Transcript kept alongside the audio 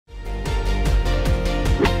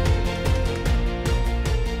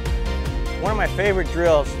favorite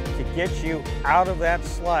drills to get you out of that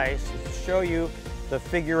slice is to show you the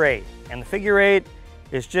figure eight. And the figure eight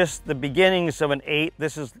is just the beginnings of an eight.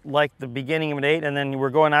 This is like the beginning of an eight, and then we're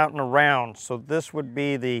going out and around. So this would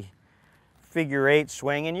be the figure eight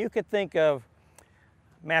swing. And you could think of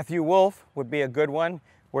Matthew Wolf would be a good one,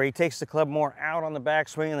 where he takes the club more out on the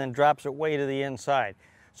backswing and then drops it way to the inside.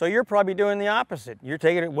 So you're probably doing the opposite. You're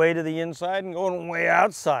taking it way to the inside and going way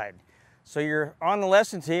outside. So you're on the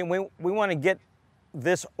lesson tee, and we want to get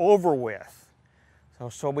this over with.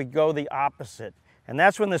 So we go the opposite. And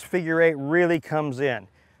that's when this figure eight really comes in.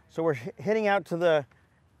 So we're hitting out to the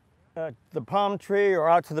palm tree or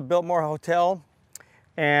out to the Biltmore Hotel.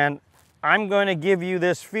 And I'm going to give you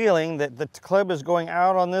this feeling that the club is going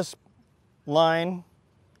out on this line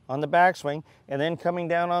on the backswing and then coming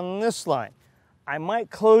down on this line. I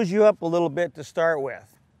might close you up a little bit to start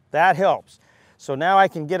with. That helps. So now I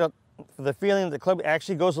can get the feeling that the club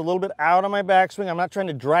actually goes a little bit out on my backswing. I'm not trying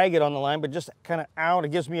to drag it on the line, but just kind of out.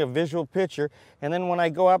 It gives me a visual picture. And then when I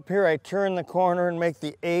go up here, I turn the corner and make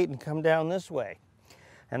the eight and come down this way.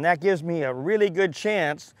 And that gives me a really good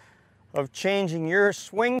chance of changing your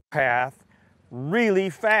swing path really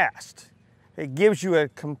fast. It gives you a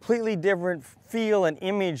completely different feel and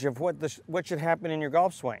image of what should happen in your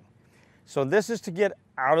golf swing. So this is to get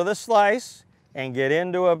out of the slice and get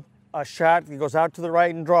into a shot that goes out to the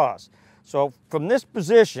right and draws. So from this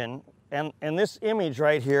position and this image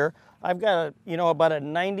right here, I've got about a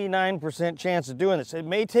 99% chance of doing this. It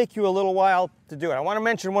may take you a little while to do it. I want to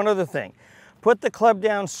mention one other thing. Put the club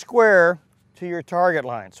down square to your target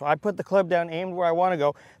line. So I put the club down aimed where I want to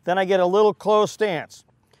go. Then I get a little closed stance.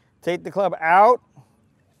 Take the club out,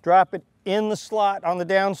 drop it in the slot on the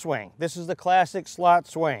downswing. This is the classic slot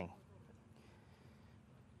swing.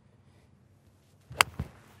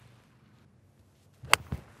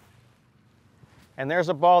 And there's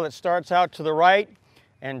a ball that starts out to the right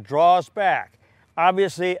and draws back.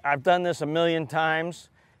 Obviously, I've done this a million times.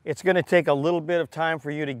 It's going to take a little bit of time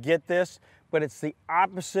for you to get this, but it's the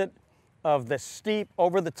opposite of the steep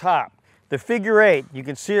over the top. The figure eight, you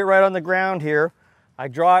can see it right on the ground here. I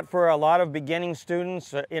draw it for a lot of beginning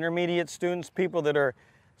students, intermediate students, people that are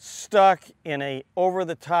stuck in a over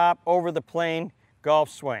the top, over the plane golf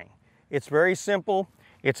swing. It's very simple.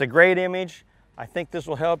 It's a great image. I think this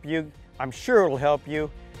will help you. I'm sure it'll help you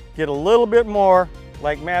get a little bit more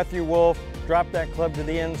like Matthew Wolf, drop that club to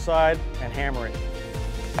the inside and hammer it.